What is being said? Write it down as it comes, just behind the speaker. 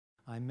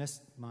I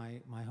missed my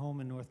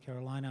home in North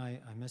Carolina.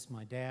 I missed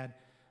my dad,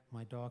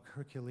 my dog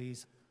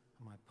Hercules,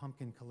 my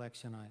pumpkin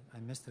collection. I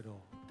missed it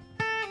all.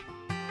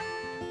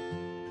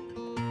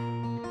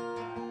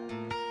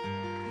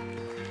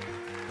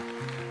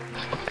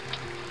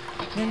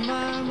 In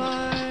my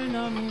mind,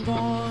 I'm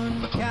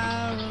going to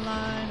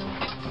Carolina.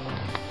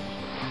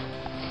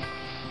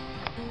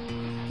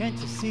 Can't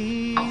you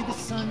see the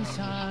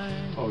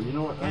sunshine? Oh, you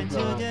know what? Can't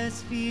you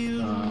just feel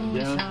the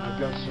moonshine? I've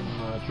got some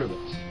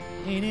trivets.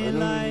 Ain't it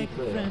like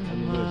a friend of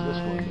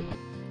mine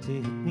to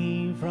hit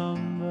me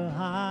from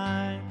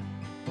behind?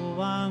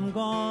 Oh, I'm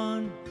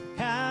going to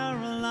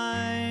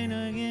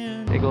Carolina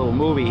again. Take a little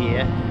movie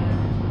here.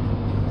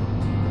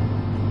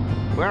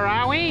 Where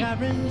are we?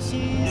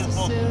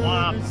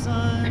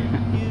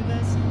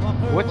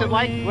 What's it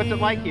like? What's it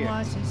like here?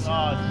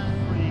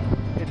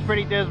 It's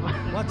pretty dismal.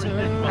 It's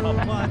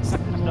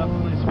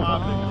definitely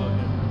sparkling.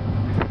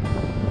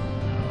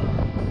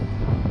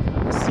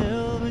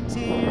 Silver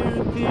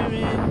tear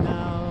appearing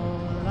now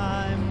while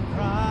I'm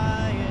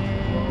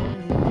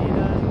crying.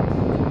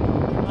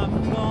 I'm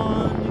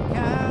gone to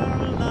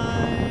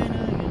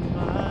Carolina in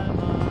my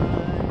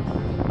mind.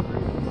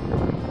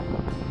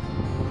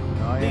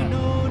 Oh, yeah. Ain't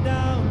no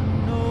doubt,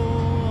 no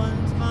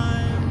one's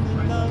mind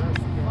that love's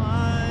the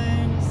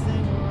finest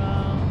thing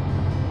around.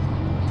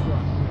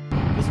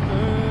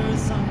 Whisper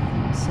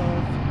something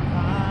soft and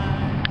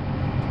kind.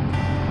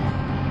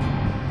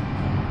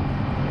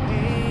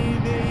 Hey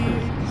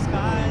baby, the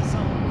sky's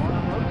on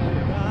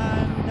fire,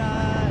 I'm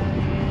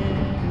dying.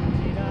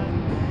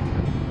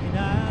 And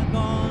I've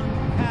gone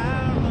to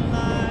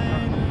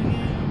Carolina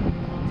in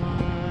my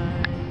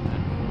mind.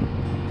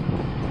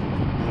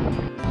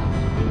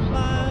 In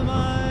my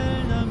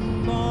mind, I'm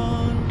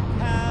gone to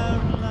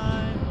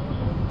Carolina.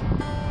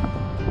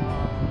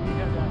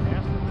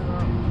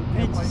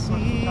 Can't you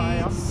see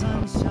the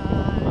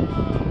sunshine?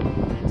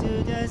 Can't you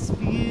just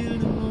feel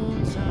the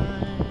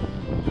moonshine?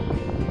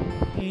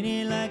 Ain't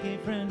it like a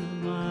friend of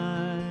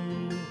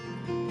mine?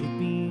 Hit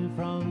me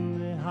from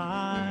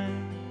behind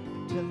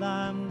till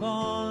I'm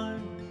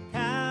gone.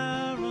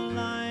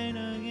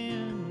 Carolina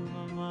in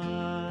my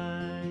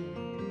mind.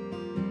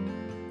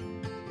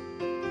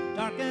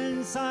 Dark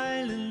and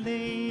silent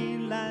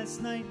lane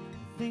last night.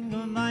 I think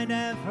I might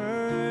have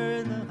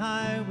heard the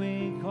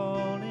highway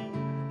calling.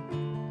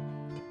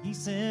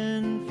 Geese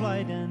in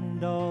flight and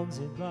dogs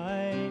at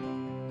bite.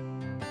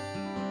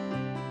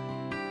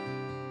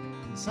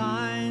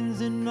 Signs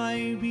that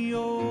might be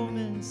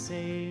omens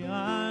say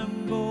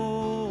I'm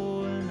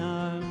going,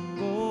 I'm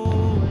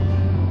going.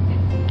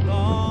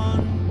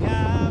 Gone to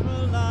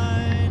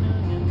Carolina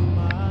in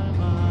my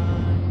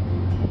mind.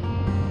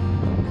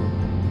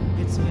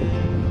 It's where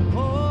the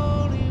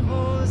holy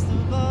host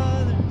of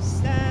others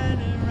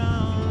stand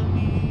around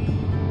me.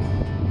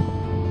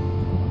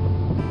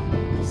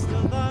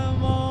 Still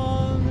I'm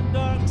on the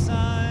dark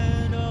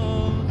side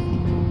of the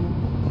moon.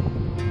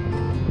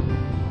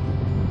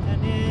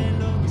 And it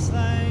looks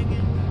like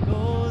it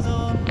goes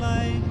on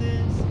like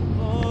this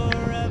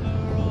forever.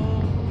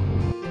 Oh,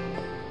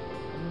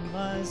 you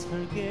must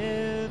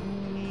forgive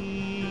me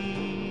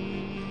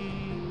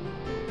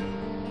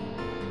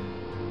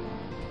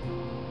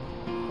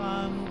if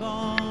I'm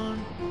gone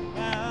to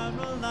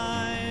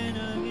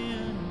Carolina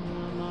in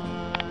my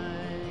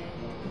mind.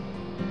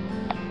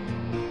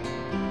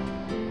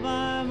 In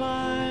my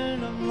mind,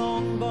 I'm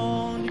long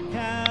gone to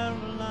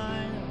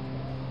Carolina.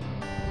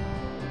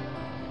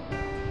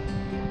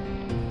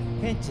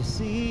 Can't you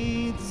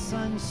see the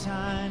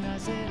sunshine? I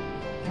said,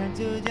 can't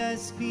you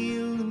just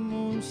feel the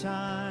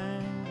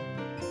moonshine?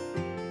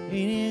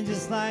 Ain't it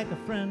just like a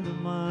friend of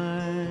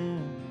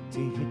mine to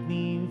hit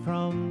me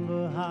from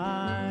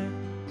behind?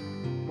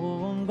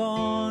 Oh, I'm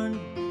gone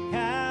to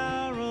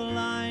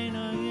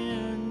Carolina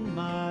in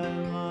my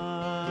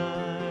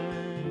mind.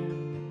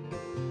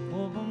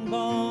 Oh, I'm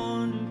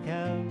gone to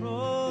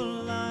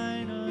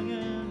Carolina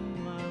in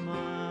my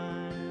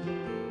mind.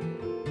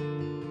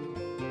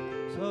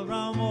 So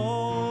I'm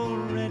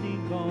already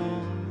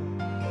gone.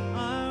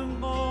 I'm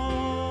gone.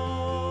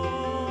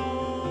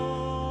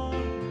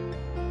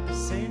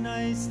 Say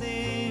nice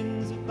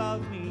things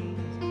about me.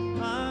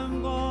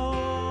 I'm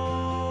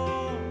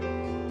gone.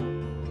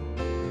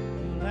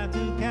 You'll have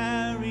to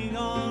carry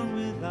on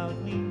without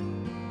me.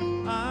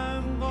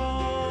 I'm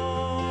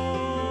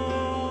gone.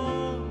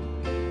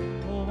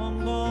 Oh, I'm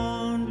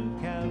gone to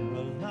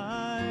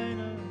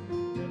Carolina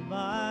in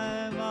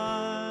my mind.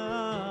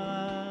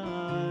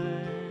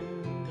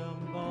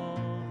 I'm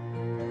gone.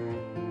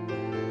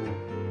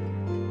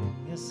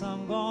 Yes,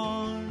 I'm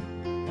gone.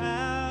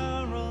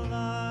 Carolina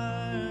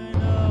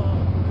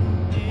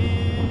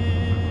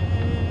in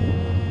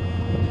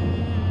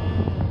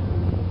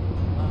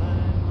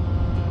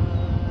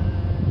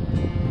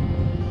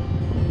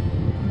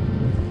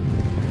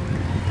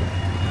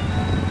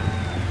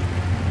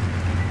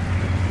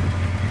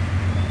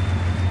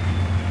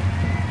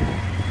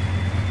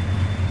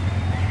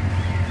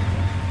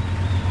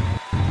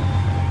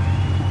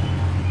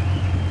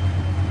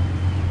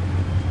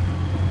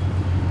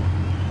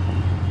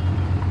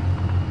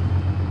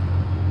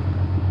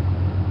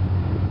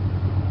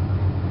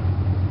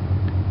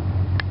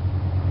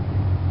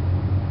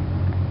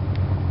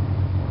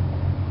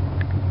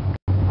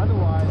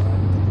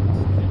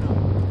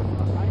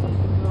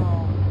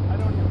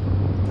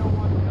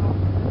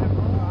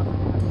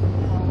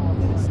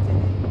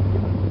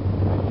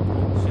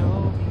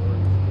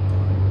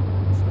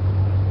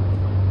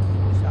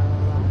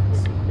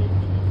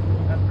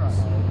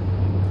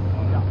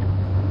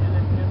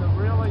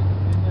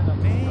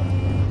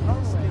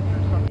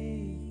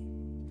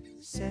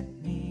set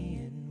me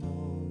in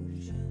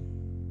motion.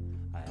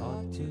 I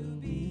ought to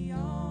be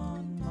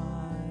on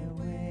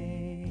my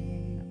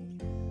way.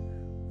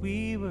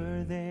 We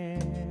were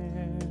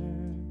there,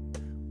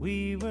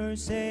 we were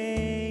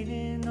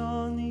sailing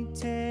on the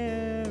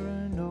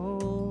Terra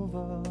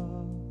Nova,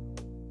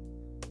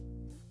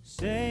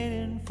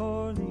 sailing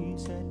for the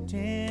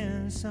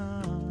setting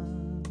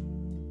sun,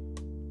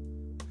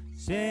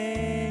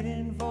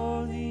 sailing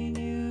for the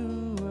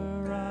new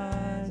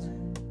horizon.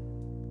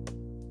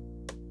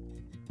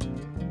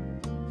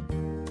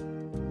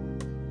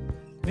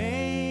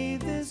 May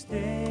this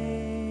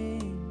day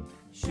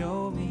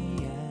show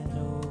me an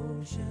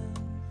ocean.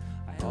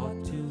 I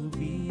ought to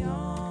be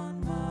on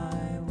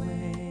my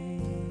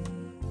way.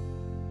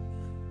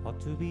 Ought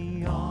to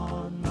be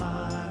on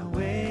my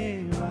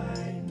way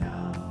right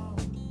now.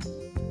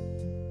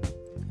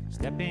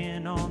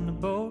 Stepping on the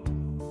boat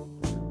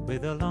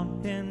with a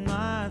lump in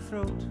my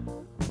throat.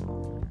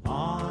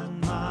 On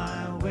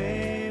my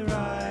way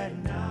right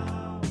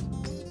now.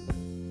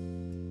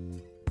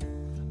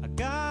 I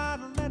got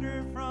a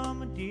letter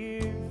from a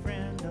dear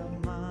friend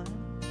of mine,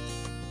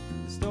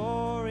 the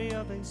story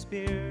of a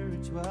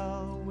spiritual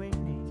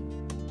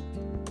awakening.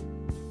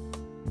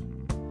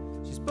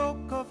 She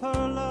spoke of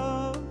her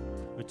love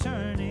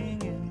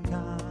returning in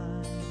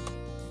kind.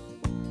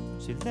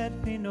 She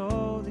let me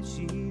know that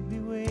she'd be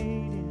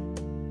waiting,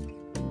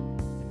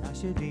 and I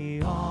should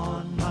be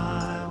on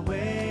my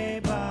way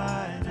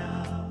by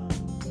now.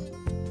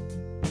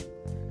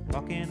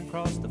 Walking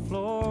across the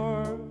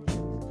floor,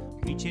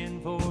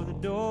 reaching for the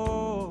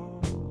door.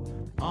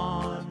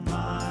 On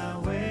my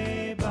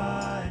way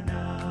by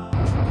now.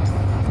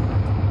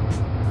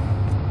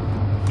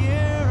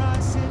 Here I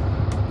sit,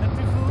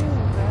 country fool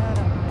that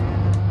I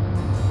am,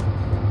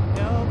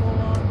 elbow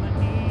on my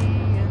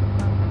knee and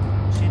my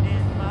chin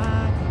in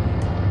my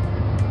hand,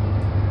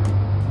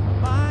 my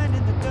mind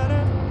in the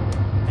gutter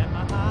and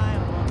my eye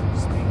on the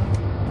street,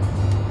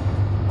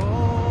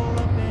 all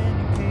up in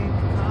a cave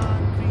of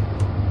concrete,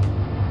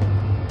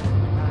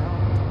 and I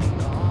ought to be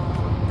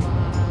on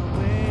my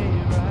way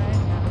right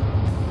now.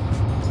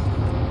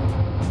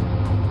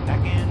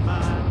 Packing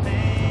my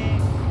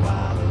things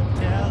while the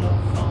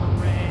telephone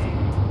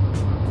rings.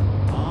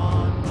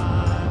 On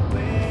my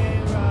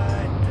way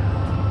right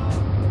now.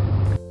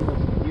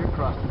 You're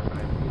crossing the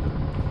side.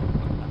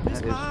 That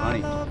is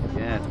funny.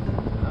 Yeah.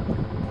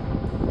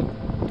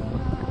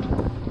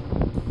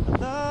 I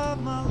love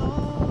my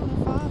lonely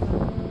father.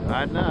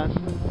 Riding us.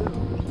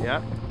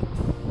 Yep.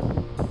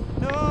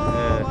 No, I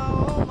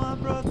owe my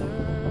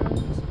brothers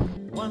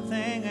one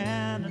thing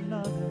and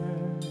another.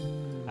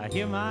 I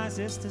hear my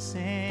sister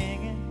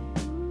singing,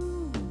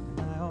 and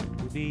I ought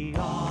to be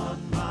on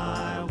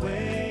my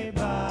way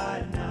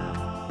by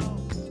now.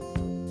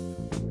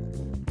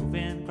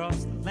 Moving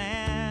across the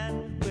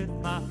land with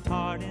my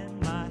heart in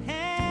my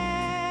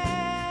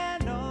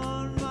hand.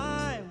 On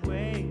my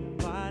way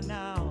by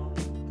now.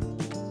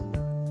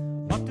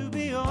 Ought to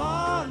be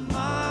on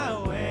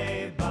my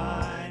way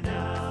by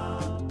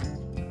now.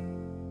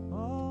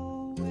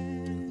 Oh,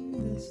 when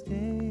this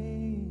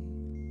day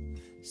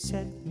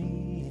set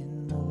me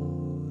in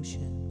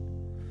motion,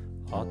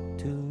 ought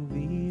to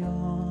be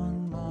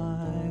on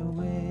my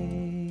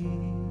way.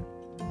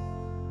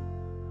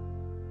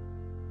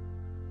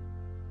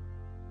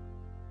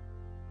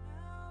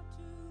 Out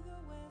to the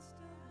west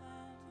of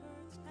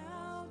Lambert's,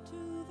 out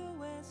to the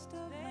west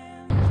of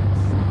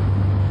Lambert's.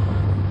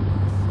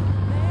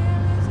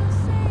 There is a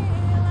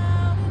sail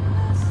out in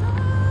the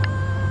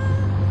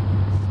sun,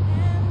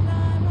 and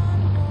I'm on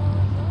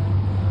board the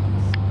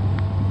vessel.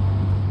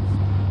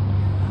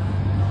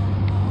 I've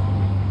come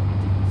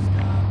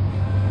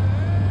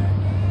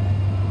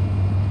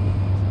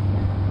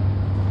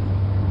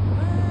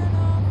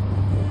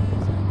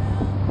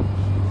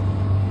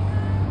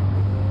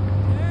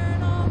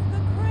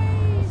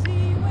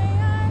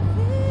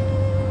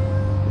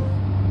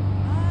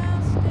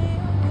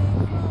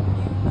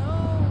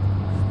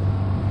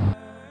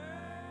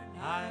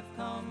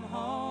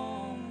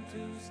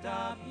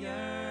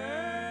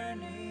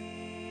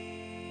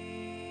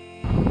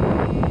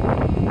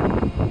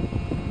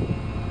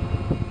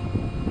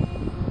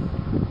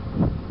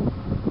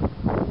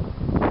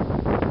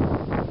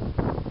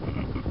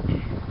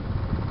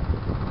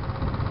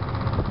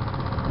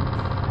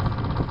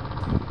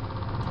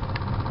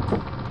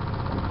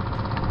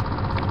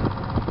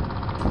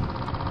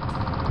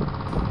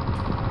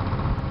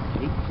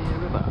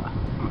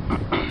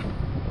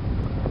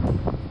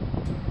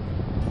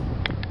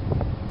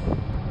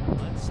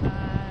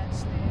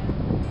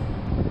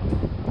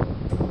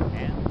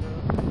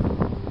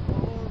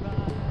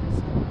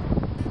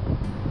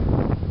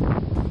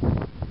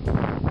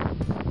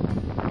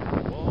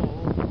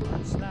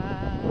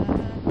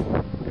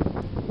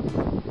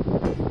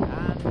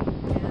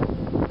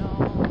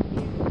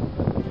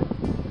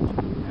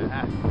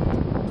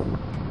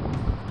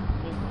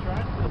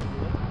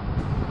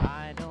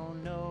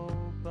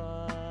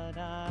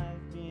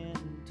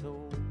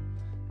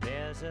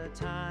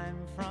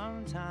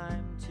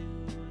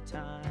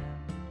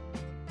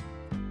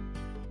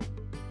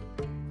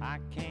I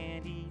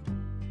can't eat,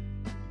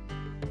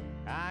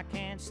 I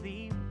can't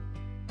sleep,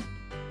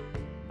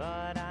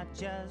 but I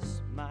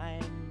just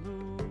might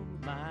move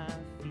my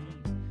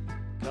feet.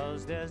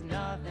 'Cause there's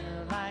nothing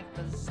like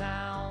the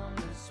sound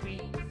of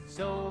sweet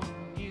soul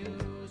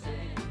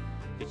music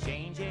to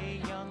change a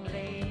young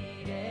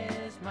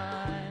lady's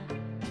mind.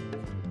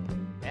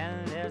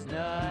 And there's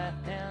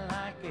nothing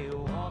like a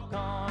walk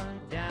on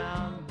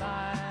down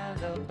by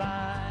the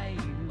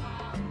bayou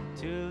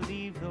to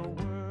leave the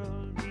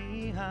world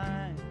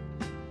behind.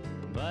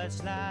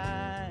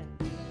 Mudslide,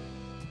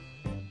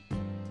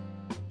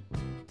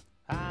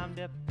 I'm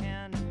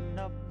dependent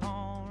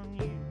upon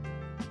you,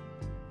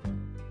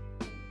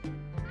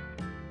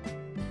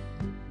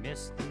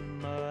 Mr.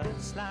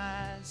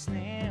 Mudslide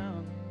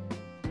Slim,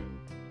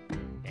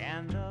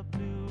 and the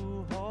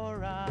blue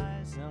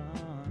horizon.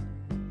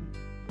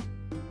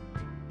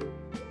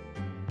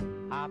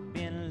 I've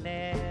been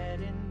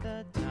letting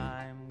the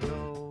time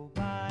go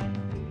by,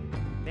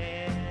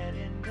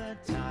 letting the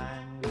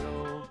time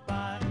go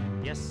by.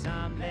 Yes,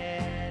 I'm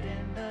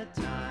letting the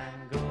time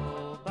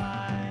go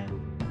by,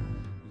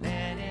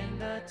 letting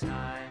the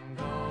time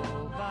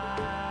go by.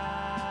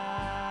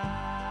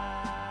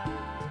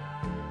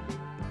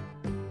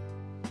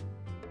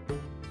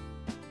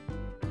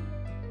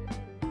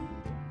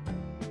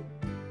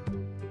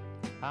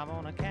 I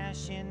wanna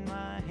cash in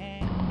my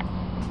hand,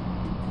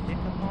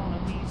 pick up on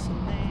a piece of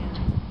land,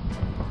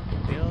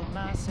 build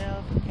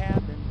myself a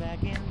cabin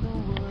back in the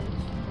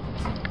woods.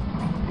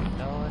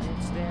 Lord,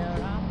 it's there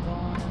I'm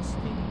gonna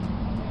stay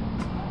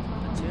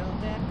until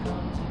there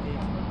comes a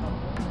day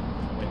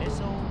when this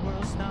old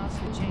world starts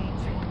to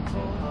change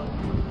for the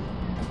good.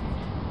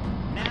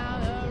 Now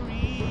the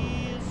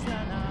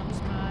reason I'm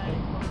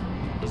smiling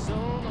is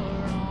over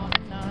on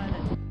an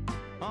island,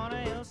 on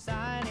a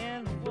hillside in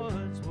the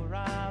woods where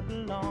I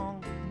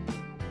belong.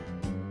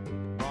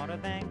 Wanna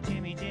thank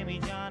Jimmy,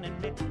 John, and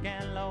Mick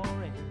and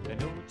Lori, the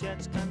No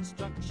Jets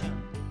Construction,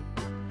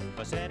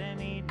 for setting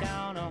me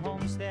down a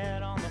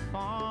homestead on the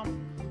farm.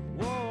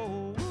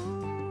 Whoa,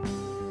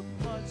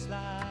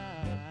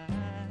 mudslide,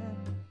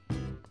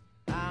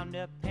 I'm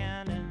dependent